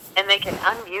and they can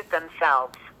unmute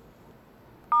themselves.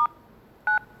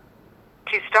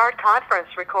 To start conference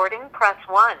recording, press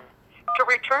 1. To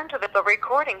return to the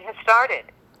recording has started.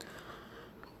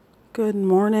 Good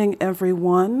morning,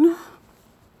 everyone.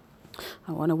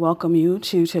 I want to welcome you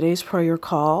to today's prayer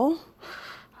call.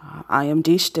 I am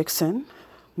Dee Dixon.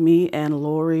 Me and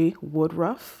Lori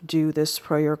Woodruff do this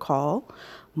prayer call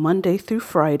Monday through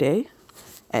Friday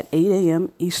at 8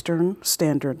 a.m. Eastern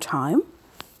Standard Time.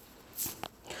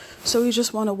 So we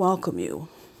just want to welcome you.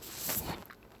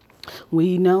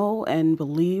 We know and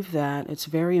believe that it's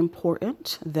very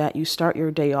important that you start your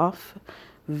day off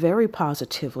very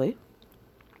positively.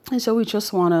 And so we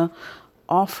just want to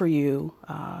offer you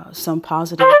some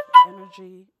positive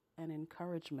energy and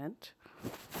encouragement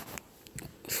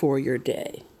for your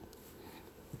day.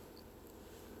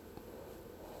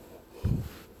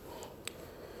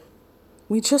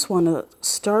 We just want to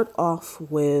start off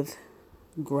with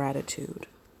gratitude.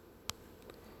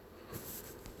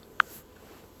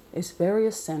 It's very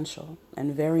essential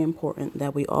and very important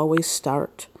that we always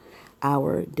start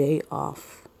our day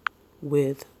off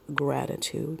with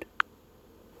gratitude.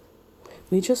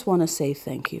 We just want to say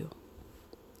thank you.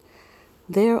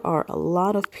 There are a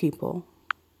lot of people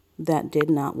that did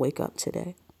not wake up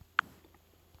today,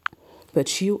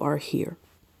 but you are here.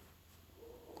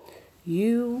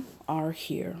 You are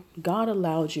here. God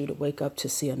allowed you to wake up to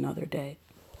see another day.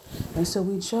 And so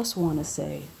we just want to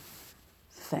say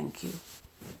thank you.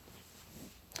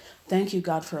 Thank you,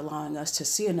 God, for allowing us to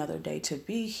see another day, to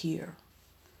be here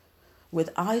with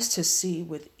eyes to see,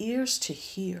 with ears to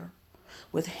hear,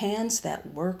 with hands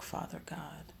that work, Father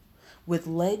God, with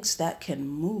legs that can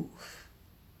move.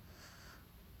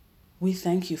 We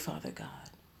thank you, Father God.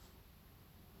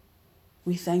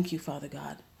 We thank you, Father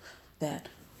God, that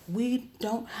we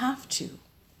don't have to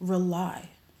rely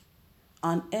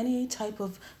on any type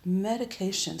of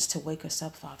medications to wake us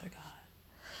up, Father God.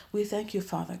 We thank you,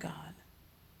 Father God,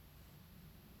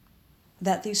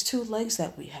 that these two legs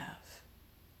that we have,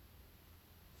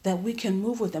 that we can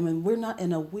move with them, and we're not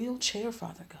in a wheelchair,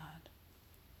 Father God.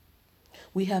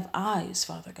 We have eyes,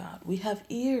 Father God. We have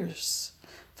ears,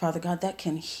 Father God, that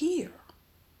can hear.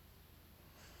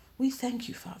 We thank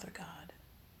you, Father God.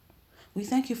 We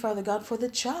thank you, Father God, for the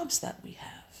jobs that we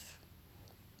have.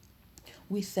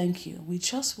 We thank you. We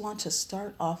just want to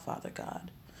start off, Father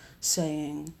God,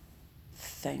 saying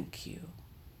thank you.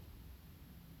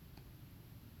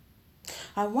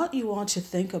 I want you all to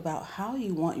think about how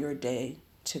you want your day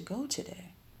to go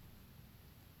today.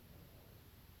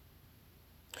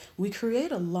 We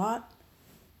create a lot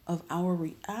of our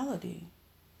reality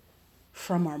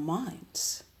from our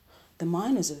minds. The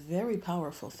mind is a very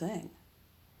powerful thing.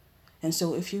 And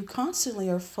so if you constantly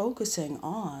are focusing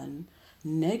on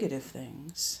negative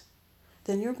things,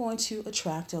 then you're going to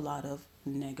attract a lot of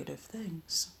negative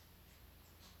things.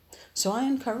 So I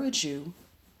encourage you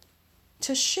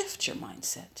to shift your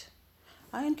mindset.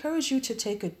 I encourage you to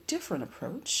take a different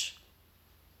approach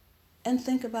and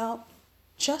think about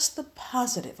just the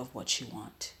positive of what you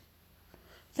want.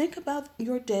 Think about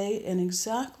your day and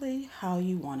exactly how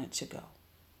you want it to go.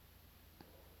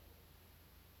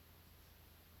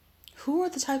 Who are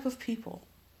the type of people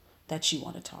that you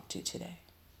want to talk to today?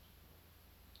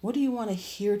 What do you want to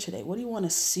hear today? What do you want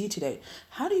to see today?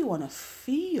 How do you want to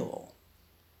feel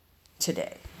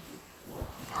today?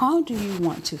 How do you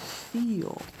want to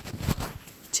feel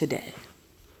today?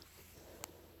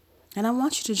 And I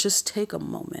want you to just take a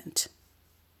moment.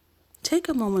 Take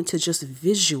a moment to just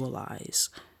visualize.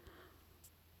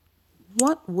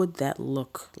 What would that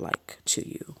look like to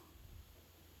you?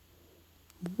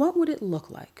 What would it look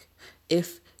like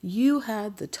if you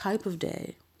had the type of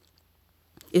day,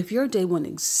 if your day went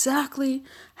exactly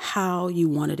how you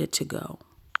wanted it to go?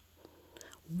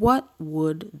 What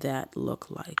would that look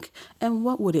like? And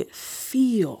what would it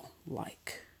feel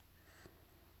like?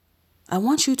 I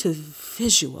want you to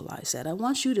visualize that. I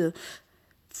want you to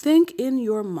think in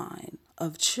your mind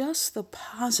of just the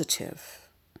positive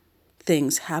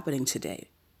things happening today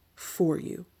for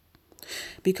you.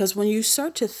 Because when you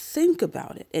start to think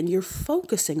about it and you're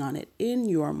focusing on it in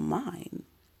your mind,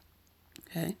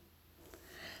 okay,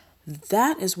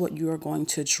 that is what you are going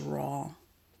to draw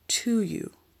to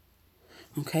you.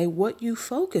 Okay, what you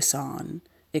focus on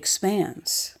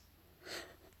expands.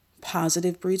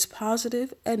 Positive breeds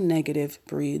positive and negative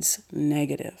breeds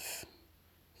negative.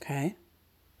 Okay?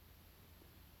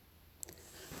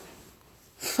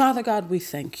 Father God, we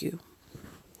thank you.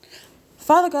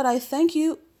 Father God, I thank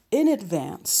you in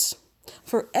advance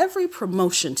for every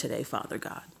promotion today, Father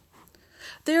God.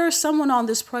 There is someone on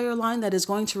this prayer line that is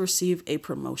going to receive a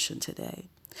promotion today.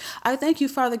 I thank you,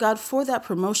 Father God, for that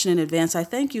promotion in advance. I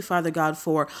thank you, Father God,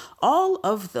 for all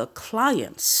of the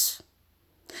clients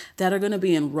that are going to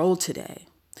be enrolled today.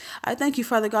 I thank you,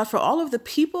 Father God, for all of the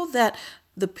people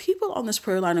on this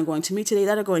prayer line are going to meet today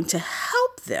that are going to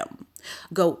help them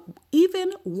go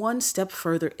even one step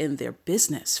further in their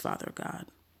business, Father God.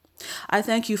 I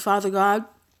thank you, Father God,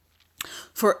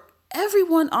 for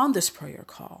everyone on this prayer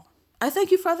call. I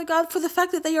thank you, Father God, for the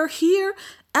fact that they are here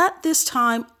at this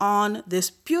time on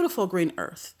this beautiful green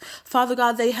earth. Father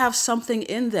God, they have something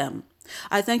in them.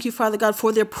 I thank you, Father God,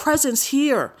 for their presence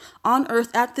here on earth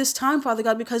at this time, Father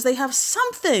God, because they have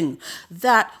something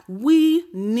that we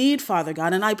need, Father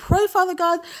God. And I pray, Father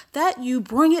God, that you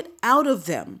bring it out of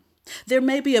them. There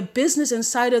may be a business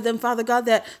inside of them, Father God,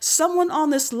 that someone on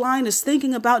this line is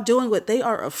thinking about doing, but they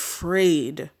are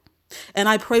afraid. And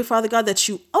I pray, Father God, that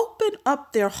you open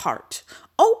up their heart.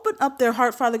 Open up their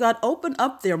heart, Father God. Open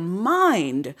up their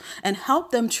mind and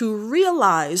help them to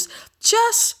realize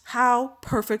just how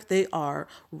perfect they are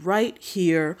right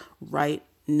here, right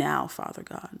now, Father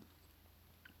God.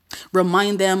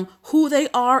 Remind them who they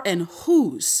are and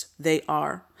whose they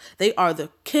are. They are the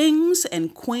kings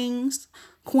and queens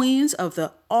of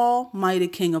the Almighty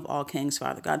King of all kings,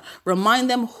 Father God. Remind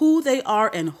them who they are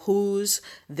and whose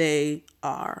they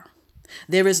are.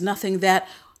 There is nothing that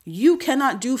you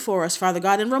cannot do for us, Father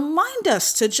God, and remind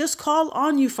us to just call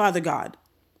on you, Father God.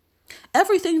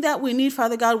 Everything that we need,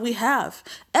 Father God, we have.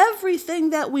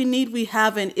 Everything that we need, we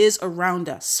have and is around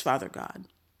us, Father God.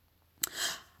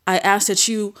 I ask that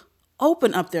you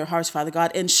open up their hearts, Father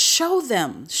God, and show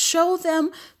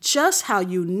them just how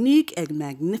unique and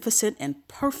magnificent and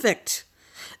perfect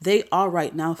they are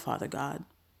right now, Father God.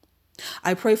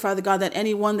 I pray, Father God, that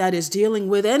anyone that is dealing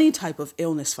with any type of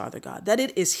illness, Father God, that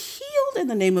it is healed in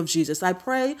the name of Jesus. I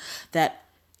pray that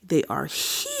they are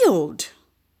healed.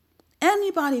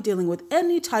 Anybody dealing with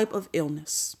any type of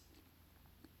illness,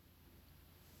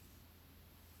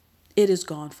 it is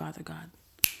gone, Father God,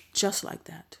 just like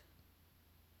that.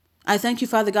 I thank you,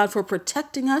 Father God, for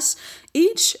protecting us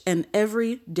each and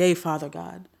every day, Father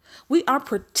God. We are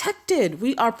protected.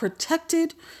 We are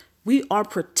protected. We are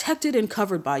protected and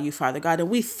covered by you, Father God, and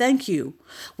we thank you.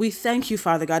 We thank you,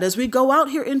 Father God, as we go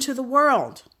out here into the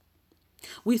world.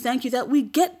 We thank you that we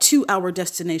get to our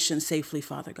destination safely,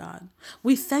 Father God.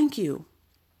 We thank you.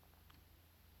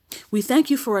 We thank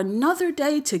you for another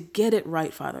day to get it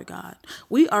right, Father God.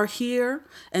 We are here,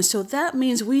 and so that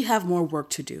means we have more work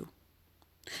to do.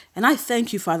 And I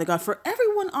thank you, Father God, for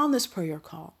everyone on this prayer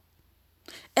call.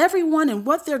 Everyone and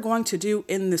what they're going to do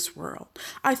in this world.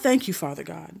 I thank you, Father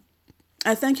God.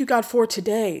 I thank you, God, for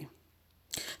today.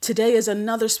 Today is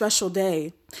another special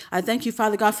day. I thank you,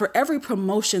 Father God, for every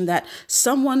promotion that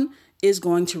someone is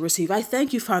going to receive. I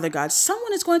thank you, Father God.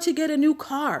 Someone is going to get a new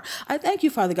car. I thank you,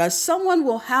 Father God. Someone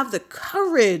will have the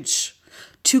courage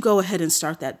to go ahead and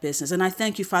start that business. And I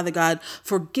thank you, Father God,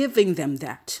 for giving them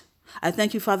that. I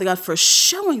thank you, Father God, for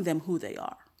showing them who they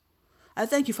are. I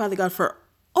thank you, Father God, for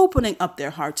opening up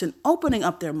their hearts and opening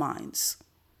up their minds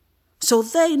so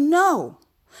they know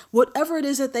whatever it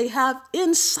is that they have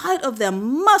inside of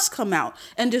them must come out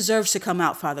and deserves to come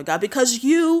out, Father God, because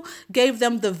you gave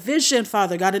them the vision,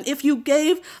 Father God. And if you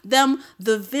gave them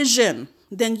the vision,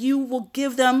 then you will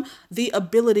give them the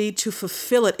ability to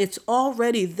fulfill it. It's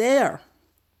already there.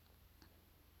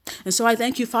 And so I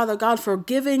thank you, Father God, for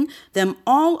giving them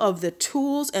all of the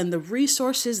tools and the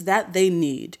resources that they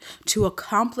need to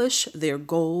accomplish their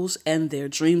goals and their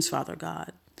dreams, Father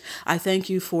God. I thank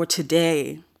you for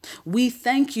today. We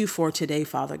thank you for today,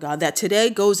 Father God, that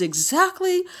today goes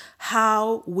exactly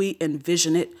how we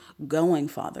envision it going,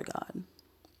 Father God.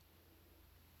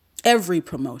 Every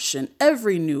promotion,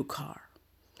 every new car,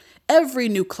 every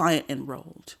new client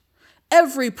enrolled,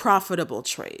 every profitable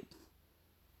trade.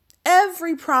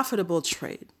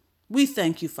 We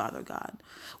thank you, Father God.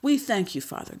 We thank you,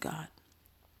 Father God.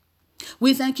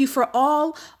 We thank you for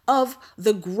all of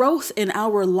the growth in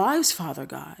our lives, Father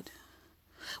God.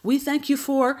 We thank you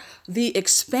for the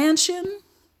expansion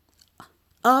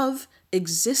of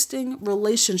existing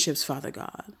relationships, Father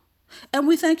God. And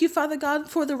we thank you, Father God,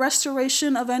 for the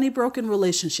restoration of any broken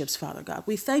relationships, Father God.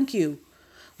 We thank you.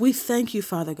 We thank you,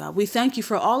 Father God. We thank you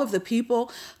for all of the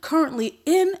people currently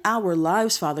in our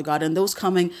lives, Father God, and those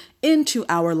coming into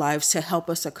our lives to help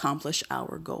us accomplish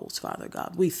our goals, Father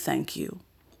God. We thank you.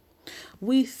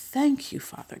 We thank you,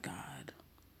 Father God.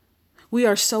 We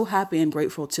are so happy and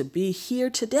grateful to be here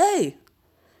today.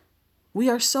 We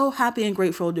are so happy and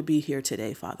grateful to be here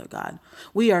today, Father God.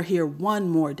 We are here one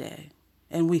more day,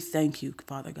 and we thank you,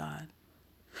 Father God.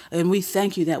 And we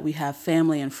thank you that we have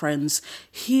family and friends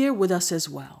here with us as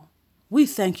well. We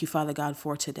thank you, Father God,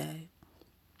 for today.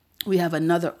 We have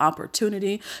another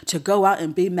opportunity to go out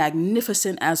and be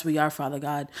magnificent as we are, Father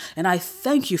God. And I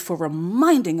thank you for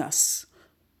reminding us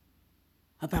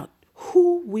about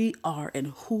who we are and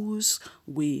whose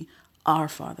we are,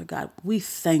 Father God. We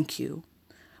thank you.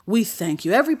 We thank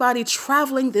you. Everybody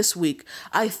traveling this week,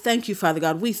 I thank you, Father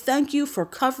God. We thank you for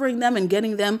covering them and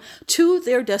getting them to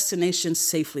their destination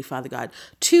safely, Father God,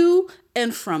 to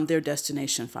and from their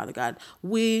destination, Father God.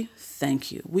 We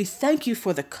thank you. We thank you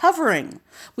for the covering.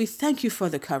 We thank you for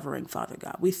the covering, Father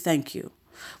God. We thank you.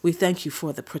 We thank you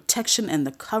for the protection and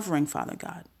the covering, Father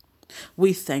God.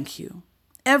 We thank you.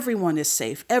 Everyone is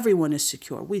safe. Everyone is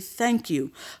secure. We thank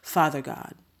you, Father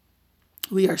God.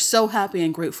 We are so happy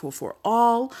and grateful for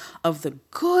all of the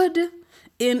good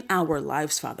in our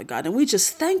lives, Father God. And we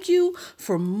just thank you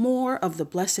for more of the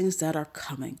blessings that are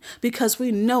coming because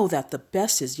we know that the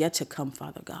best is yet to come,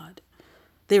 Father God.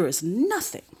 There is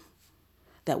nothing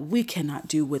that we cannot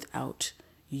do without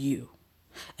you.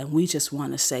 And we just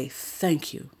want to say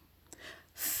thank you.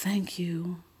 Thank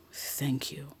you.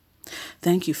 Thank you.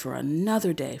 Thank you for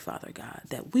another day, Father God,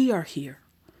 that we are here.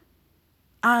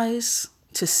 Eyes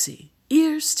to see,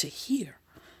 ears to hear,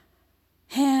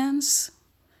 hands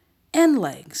and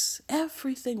legs,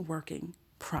 everything working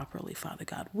properly, Father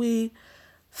God. We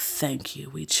thank you.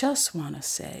 We just want to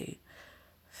say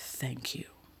thank you.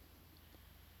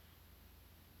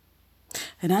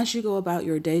 And as you go about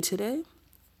your day today,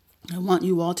 I want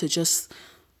you all to just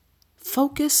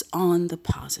focus on the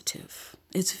positive.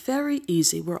 It's very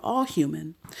easy. We're all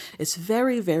human. It's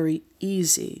very, very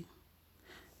easy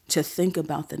to think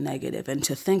about the negative and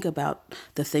to think about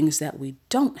the things that we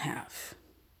don't have.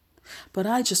 But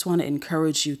I just want to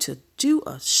encourage you to do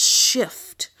a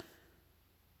shift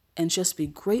and just be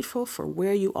grateful for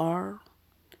where you are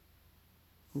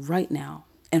right now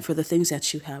and for the things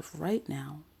that you have right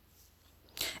now.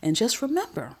 And just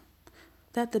remember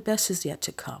that the best is yet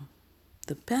to come.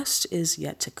 The best is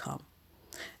yet to come.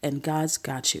 And God's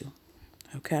got you.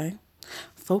 Okay?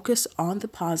 Focus on the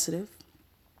positive.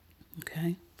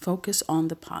 Okay? Focus on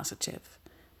the positive.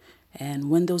 And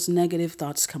when those negative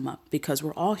thoughts come up, because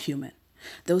we're all human,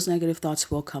 those negative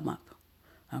thoughts will come up.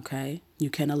 Okay? You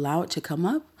can allow it to come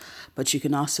up, but you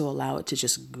can also allow it to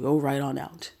just go right on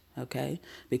out. Okay?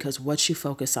 Because what you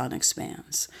focus on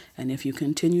expands. And if you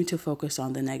continue to focus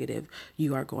on the negative,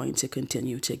 you are going to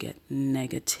continue to get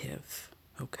negative.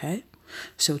 Okay?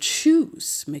 So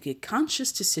choose, make a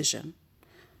conscious decision,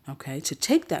 okay, to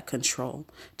take that control,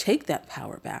 take that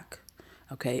power back.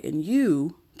 Okay? And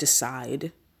you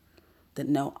decide that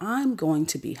no, I'm going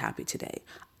to be happy today.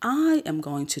 I am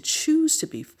going to choose to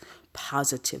be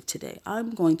positive today.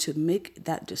 I'm going to make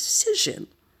that decision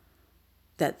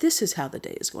that this is how the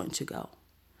day is going to go.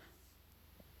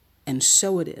 And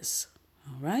so it is.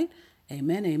 All right?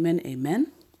 Amen, amen,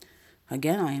 amen.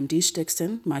 Again, I am Dee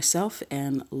Stickson, myself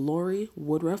and Lori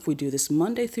Woodruff. We do this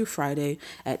Monday through Friday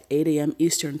at 8 a.m.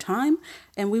 Eastern Time,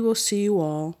 and we will see you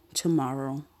all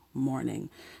tomorrow morning.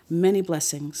 Many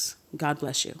blessings. God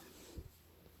bless you.